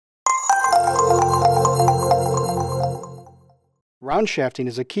Round shafting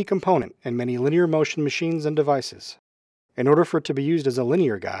is a key component in many linear motion machines and devices. In order for it to be used as a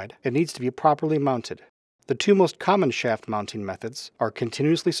linear guide, it needs to be properly mounted. The two most common shaft mounting methods are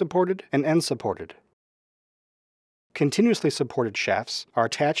continuously supported and end-supported. Continuously supported shafts are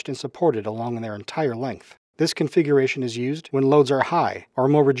attached and supported along their entire length. This configuration is used when loads are high or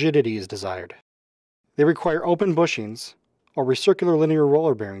more rigidity is desired. They require open bushings or recircular linear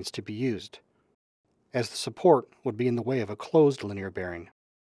roller bearings to be used, as the support would be in the way of a closed linear bearing.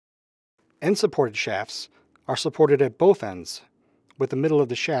 End-supported shafts are supported at both ends, with the middle of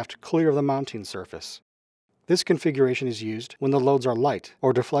the shaft clear of the mounting surface. This configuration is used when the loads are light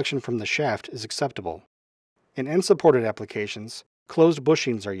or deflection from the shaft is acceptable. In end-supported applications, closed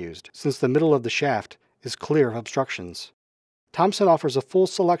bushings are used, since the middle of the shaft is clear of obstructions. Thomson offers a full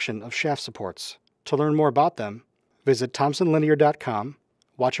selection of shaft supports. To learn more about them, visit thomsonlinear.com,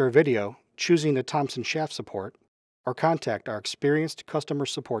 watch our video choosing a Thomson shaft support, or contact our experienced customer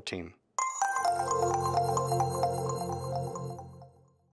support team.